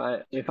ask if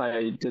I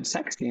did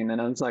sexting, and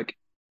I was like,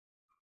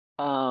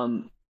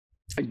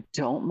 I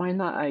don't mind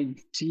the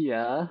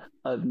idea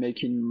of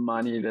making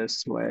money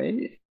this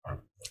way,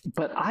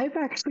 but I've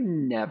actually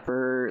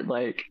never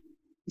like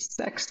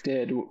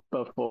sexted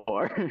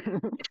before.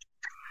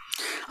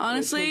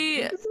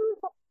 Honestly,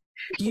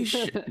 you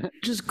should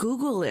just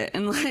Google it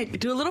and like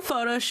do a little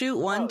photo shoot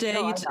one day.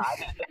 No,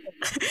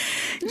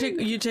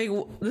 You take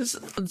this.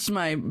 It's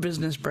my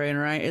business brain,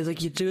 right? It's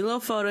like you do a little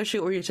photo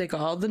shoot where you take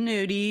all the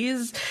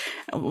nudies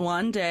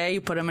one day,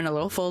 you put them in a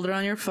little folder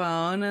on your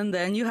phone, and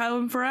then you have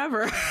them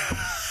forever.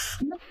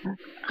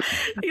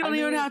 You don't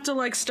even have to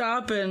like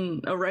stop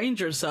and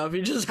arrange yourself.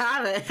 You just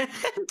have it.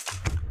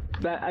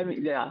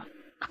 Yeah.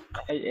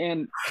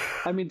 And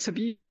I mean, to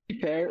be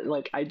fair,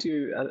 like I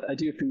do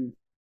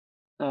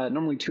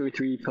normally 2 or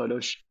 3 photo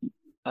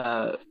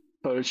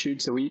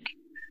shoots a week.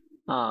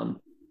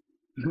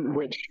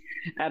 Which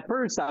at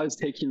first I was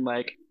taking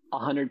like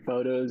 100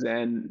 photos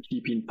and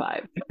keeping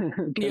 5.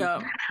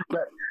 Yeah.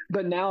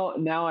 But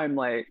now I'm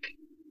like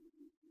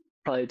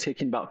probably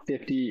taking about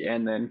 50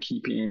 and then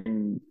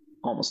keeping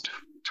almost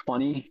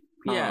 20.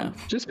 Yeah.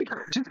 Just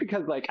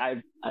because like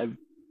I've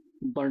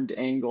learned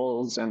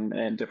angles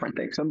and different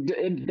things. So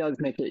it does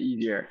make it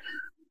easier.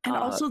 And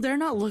also, they're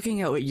not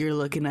looking at what you're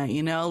looking at,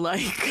 you know?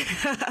 Like,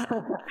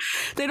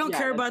 they don't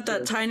care about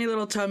that tiny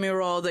little tummy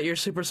roll that you're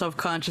super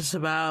self-conscious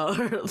about.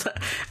 This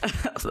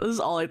is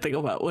all I think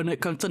about when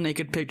it comes to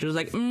naked pictures.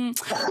 Like, I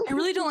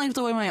really don't like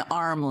the way my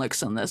arm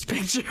looks in this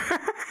picture.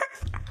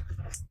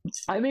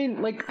 I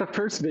mean, like, the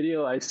first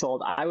video I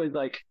sold, I was,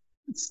 like,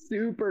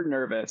 super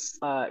nervous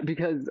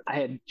because I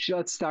had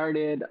just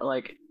started,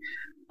 like,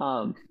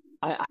 I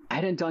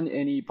hadn't done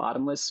any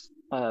bottomless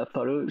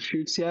photo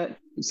shoots yet.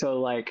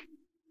 So, like,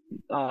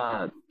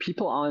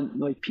 people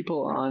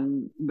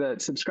on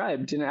that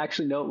subscribe didn't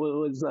actually know what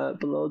was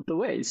below the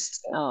waist,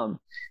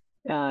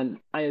 and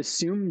I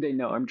assume they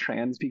know I'm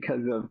trans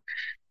because of,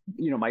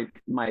 you know,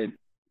 my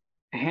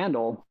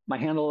handle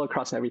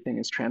across everything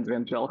is trans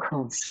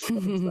evangelical. So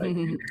like,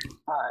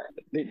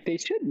 they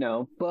should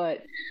know,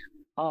 but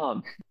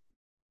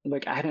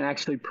like I hadn't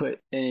actually put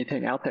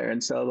anything out there,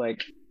 and so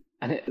like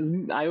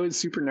I was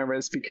super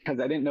nervous because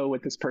I didn't know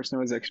what this person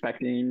was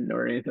expecting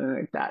or anything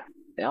like that.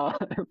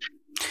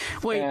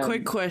 Wait,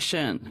 quick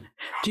question.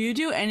 Do you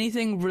do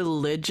anything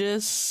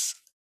religious,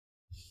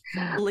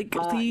 like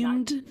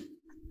themed?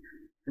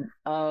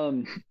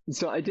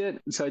 So I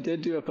did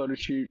do a photo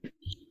shoot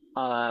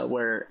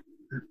where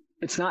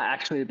it's not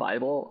actually a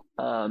Bible,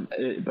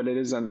 but it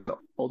is an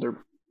older.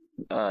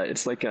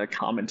 It's like a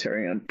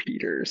commentary on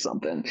Peter or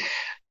something,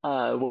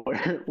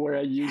 where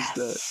I used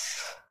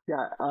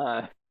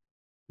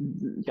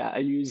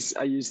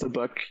I use the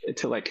book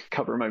to like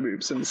cover my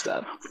boobs and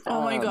stuff.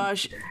 Oh my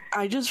gosh,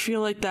 I just feel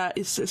like that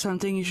is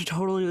something you should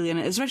totally lean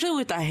in, especially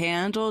with the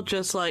handle.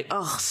 Just like,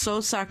 oh, so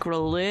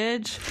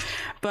sacrilege.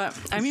 But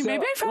I mean,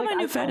 maybe I found my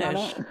new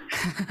fetish.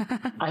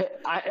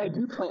 I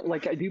do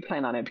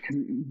plan on it because,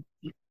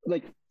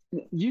 like,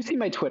 you see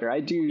my Twitter. I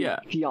do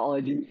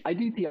theology. I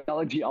do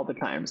theology all the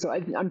time. So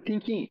I'm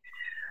thinking,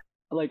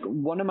 like,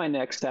 one of my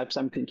next steps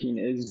I'm thinking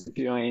is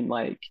doing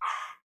like.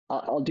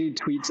 I'll do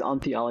tweets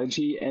on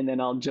theology, and then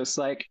I'll just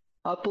like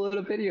upload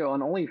a video on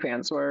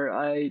OnlyFans where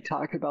I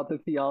talk about the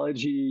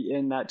theology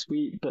in that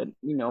tweet, but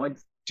you know, I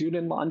do it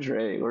in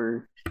lingerie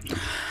or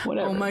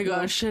whatever. Oh my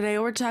gosh, today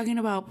we're talking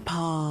about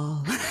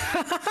Paul.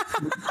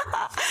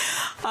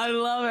 I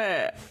love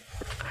it.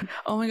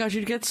 Oh my gosh,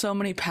 you'd get so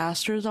many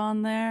pastors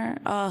on there.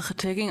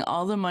 Taking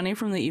all the money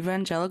from the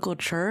evangelical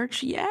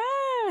church. Yes.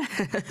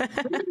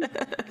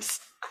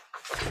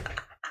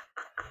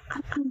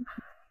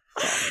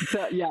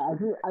 So yeah,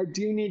 I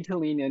do need to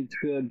lean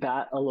into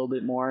that a little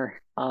bit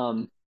more.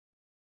 I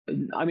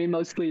mean,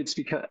 mostly it's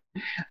because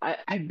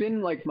I've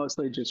been like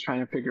mostly just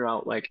trying to figure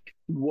out like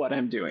what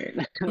I'm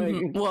doing. Like,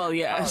 well,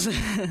 yes.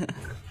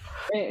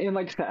 And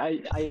like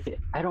I said,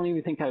 I don't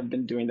even think I've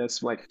been doing this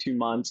for like 2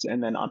 months,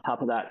 and then on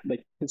top of that,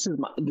 like this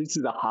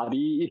is a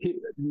hobby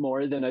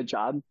more than a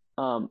job,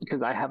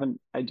 because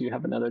I do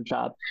have another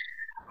job,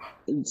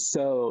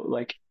 so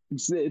like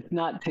it's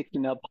not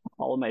taking up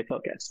all of my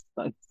focus.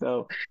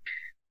 So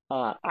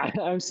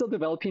I'm still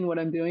developing what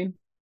I'm doing,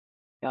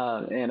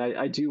 and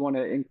I do want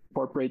to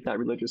incorporate that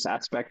religious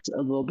aspect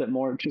a little bit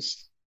more.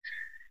 Just,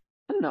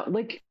 I don't know,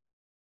 like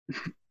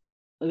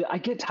I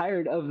get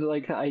tired of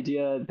like the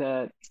idea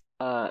that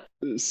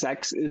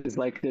sex is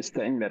like this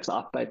thing that's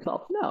off by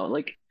itself. No,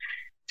 like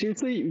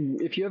seriously,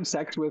 if you have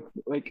sex with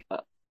like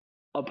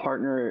a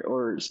partner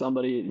or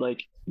somebody,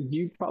 like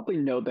you probably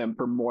know them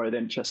for more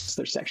than just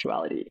their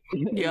sexuality.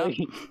 Yeah.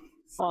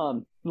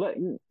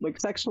 Like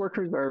sex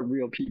workers are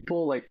real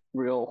people, like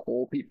real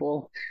whole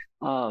people.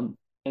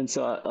 And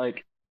so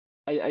like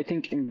I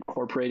think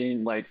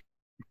incorporating like,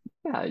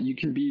 yeah, you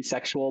can be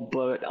sexual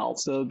but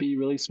also be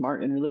really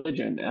smart in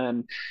religion,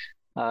 and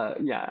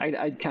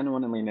I kind of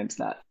want to lean into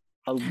that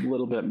a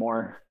little bit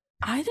more.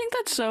 I think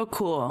that's so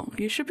cool.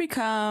 You should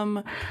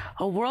become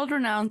a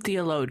world-renowned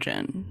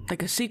theologian,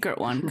 like a secret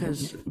one,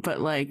 but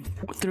like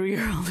through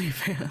your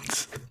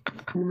OnlyFans.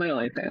 My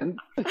OnlyFans.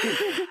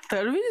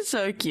 That would be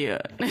so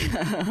cute.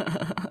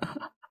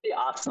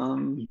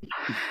 awesome.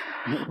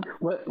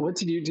 What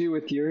did you do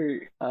with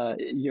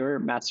your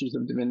Masters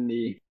of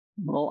Divinity?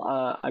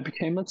 Well, I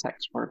became a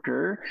sex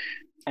worker,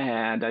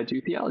 and I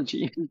do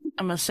theology.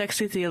 I'm a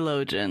sexy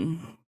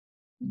theologian.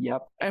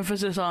 Yep.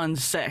 Emphasis on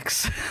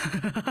sex.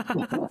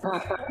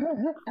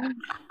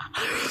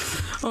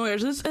 Oh my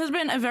gosh, this has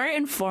been a very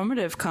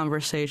informative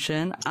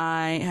conversation.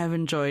 I have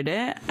enjoyed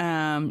it.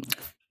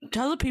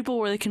 Tell the people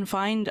where they can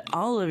find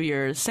all of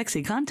your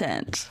sexy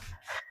content.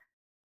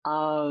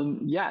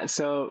 Yeah,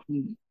 so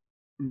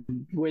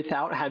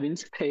without having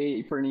to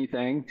pay for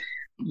anything,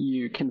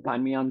 you can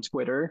find me on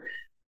Twitter.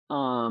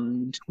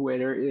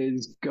 Twitter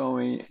is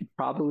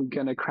probably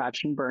gonna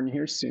crash and burn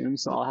here soon,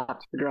 so I'll have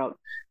to figure out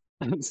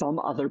some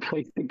other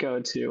place to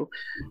go to.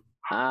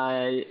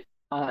 I've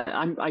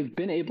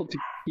been able to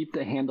keep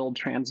the handle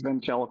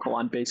Transvangelical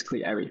on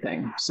basically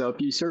everything. So if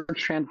you search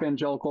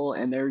Transvangelical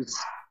and there's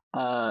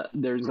a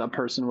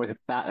person with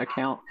that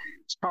account,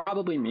 it's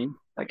probably me.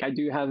 Like I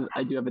do have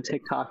a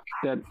TikTok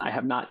that I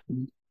have not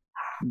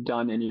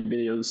done any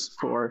videos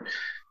for,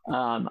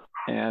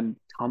 and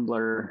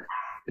Tumblr,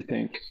 I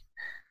think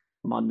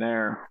I'm on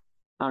there.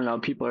 I don't know.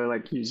 People are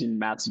like using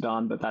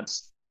Mastodon, but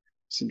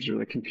seems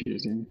really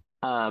confusing.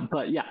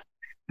 But yeah,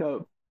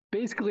 so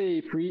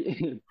basically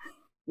free.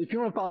 If you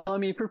want to follow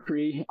me for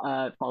free,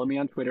 follow me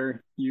on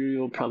Twitter.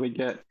 You'll probably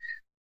get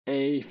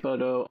a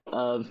photo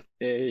of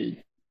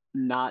a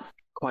not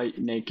quite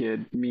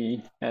naked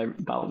me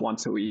about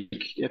once a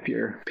week if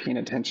you're paying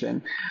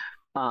attention.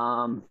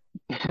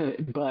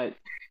 But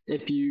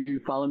if you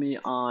follow me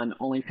on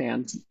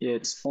OnlyFans,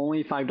 it's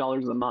only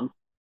 $5 a month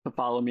to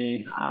follow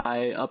me.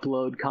 I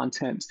upload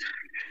content.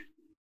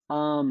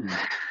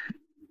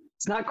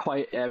 It's not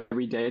quite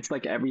every day. It's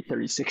like every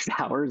 36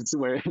 hours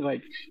where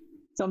like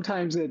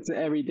sometimes it's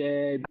every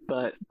day,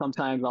 but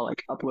sometimes I'll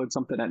like upload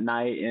something at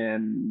night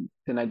and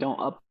then I don't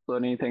upload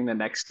anything the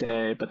next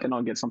day, but then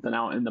I'll get something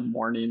out in the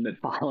morning the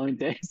following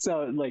day.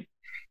 So like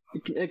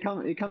it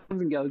comes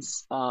and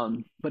goes.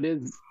 But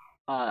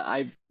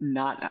I've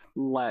not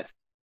let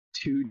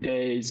 2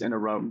 days in a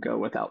row go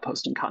without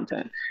posting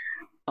content.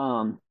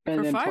 And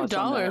for then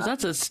 $5,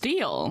 that's a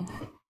steal.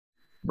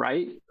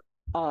 Right?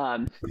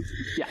 Yeah.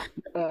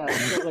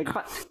 So like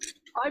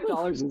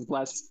 $5 is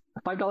less.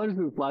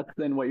 $5 is less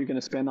than what you're going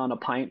to spend on a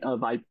pint of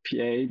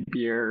IPA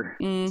beer.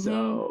 Mm-hmm.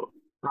 So,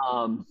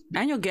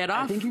 and you'll get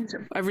off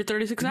every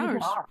 36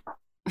 hours.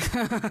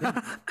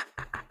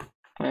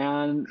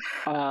 And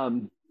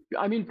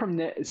I mean, from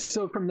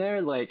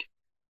there, like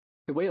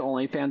the way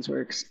OnlyFans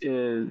works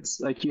is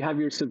like you have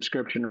your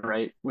subscription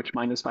rate, which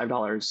mine is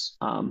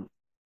 $5,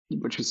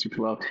 which is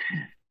super low.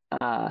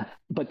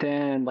 But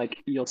then like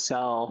I'll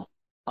sell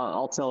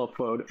a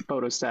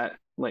photo set,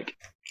 like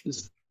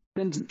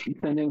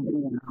sending,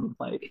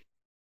 like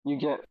you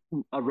get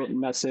a written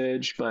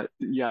message, but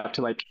you have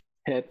to like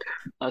hit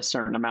a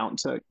certain amount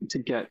to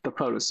get the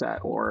photo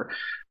set, or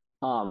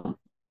I'll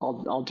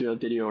do a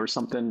video or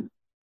something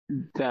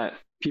that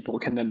people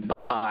can then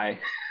buy.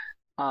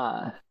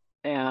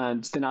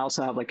 And then I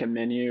also have like a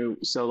menu.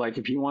 So like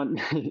if you want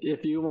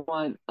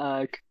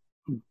a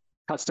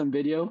custom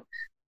video,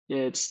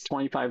 it's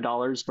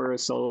 $25 for a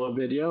solo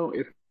video,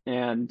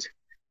 and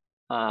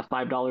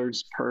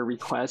 $5 per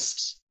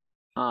request.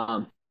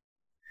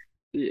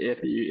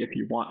 If you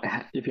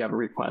have a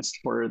request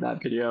for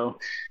that video,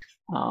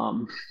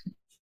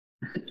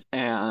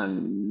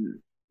 and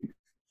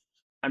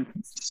I'm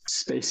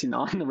spacing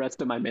on the rest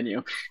of my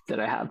menu that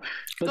I have.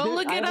 But go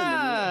look it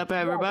up,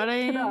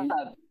 everybody.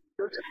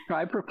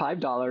 Subscribe for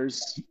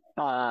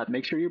 $5.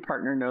 Make sure your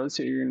partner knows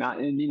so you're not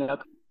ending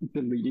up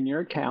deleting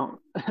your account.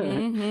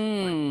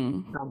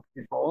 Mm-hmm. Some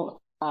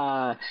people.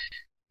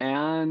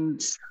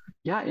 And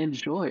yeah,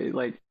 enjoy.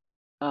 Like,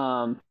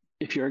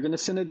 if you're gonna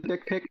send a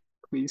dick pic,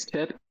 please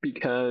tip,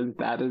 because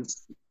that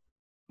is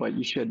what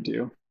you should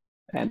do,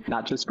 and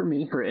not just for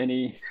me, for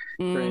any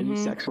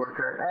sex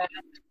worker. And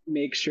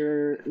make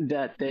sure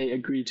that they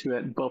agree to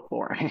it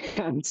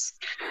beforehand.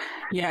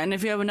 Yeah, and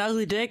if you have an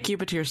ugly dick,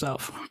 keep it to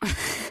yourself.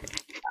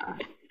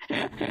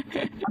 I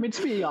mean,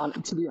 to be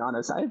honest,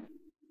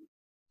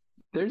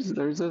 there's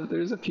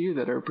a few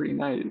that are pretty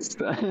nice.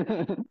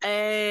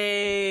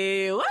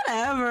 Hey,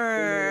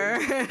 whatever.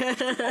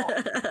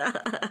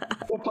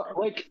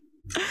 Like,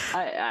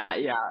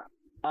 I've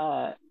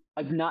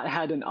not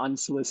had an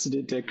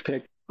unsolicited dick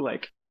pic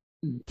like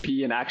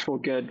be an actual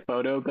good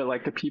photo, but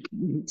like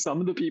some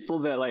of the people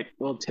that like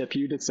will tip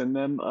you to send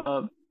them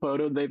a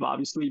photo, they've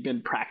obviously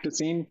been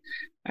practicing.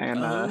 And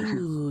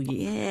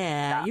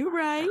yeah, you're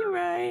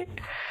right.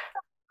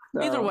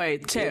 So either way,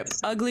 tip.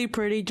 Ugly,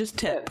 pretty, just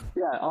tip.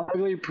 Yeah,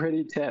 ugly,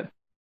 pretty, tip.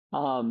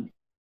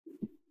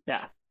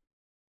 Yeah.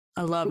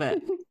 I love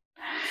it.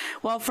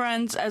 Well,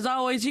 friends, as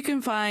always, you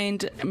can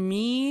find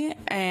me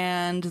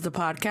and the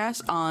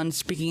podcast on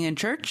Speaking in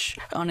Church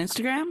on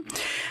Instagram.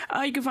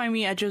 You can find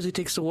me at Josie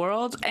Takes the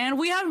World. And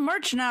we have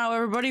merch now,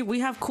 everybody.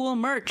 We have cool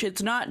merch.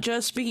 It's not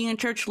just Speaking in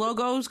Church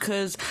logos,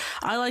 because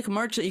I like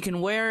merch that you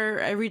can wear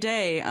every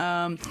day.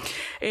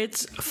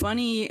 It's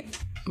funny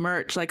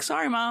merch like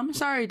Sorry Mom,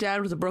 Sorry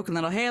Dad with a broken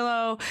little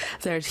halo.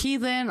 There's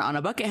Heathen on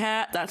a bucket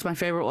hat. That's my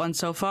favorite one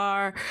so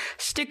far.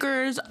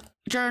 Stickers,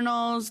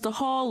 journals, the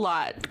whole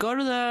lot. Go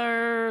to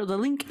the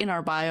link in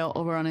our bio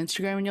over on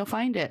Instagram and you'll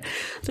find it.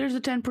 There's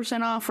a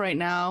 10% off right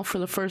now for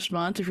the first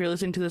month if you're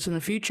listening to this in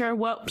the future.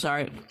 Well,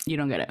 sorry, you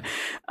don't get it.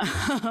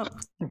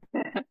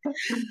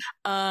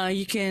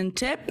 You can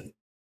tip.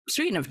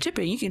 Speaking of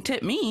tipping, you can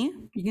tip me.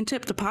 You can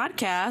tip the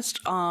podcast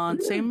on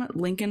same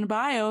link in the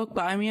bio.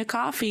 Buy me a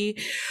coffee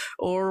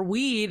or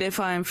weed if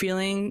I'm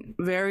feeling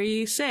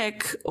very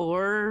sick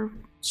or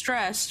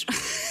stressed.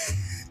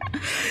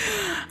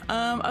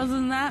 Other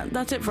than that,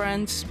 that's it,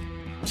 friends.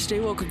 Stay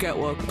woke or get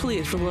woke,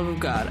 please, for the love of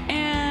God,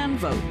 and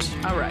vote.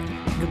 All right,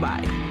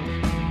 goodbye.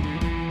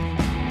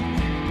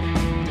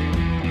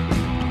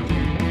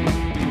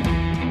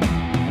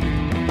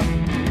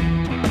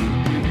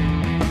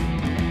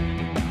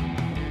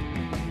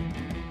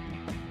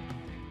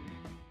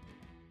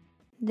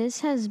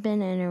 This has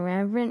been an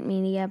Irreverent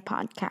Media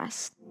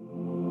podcast.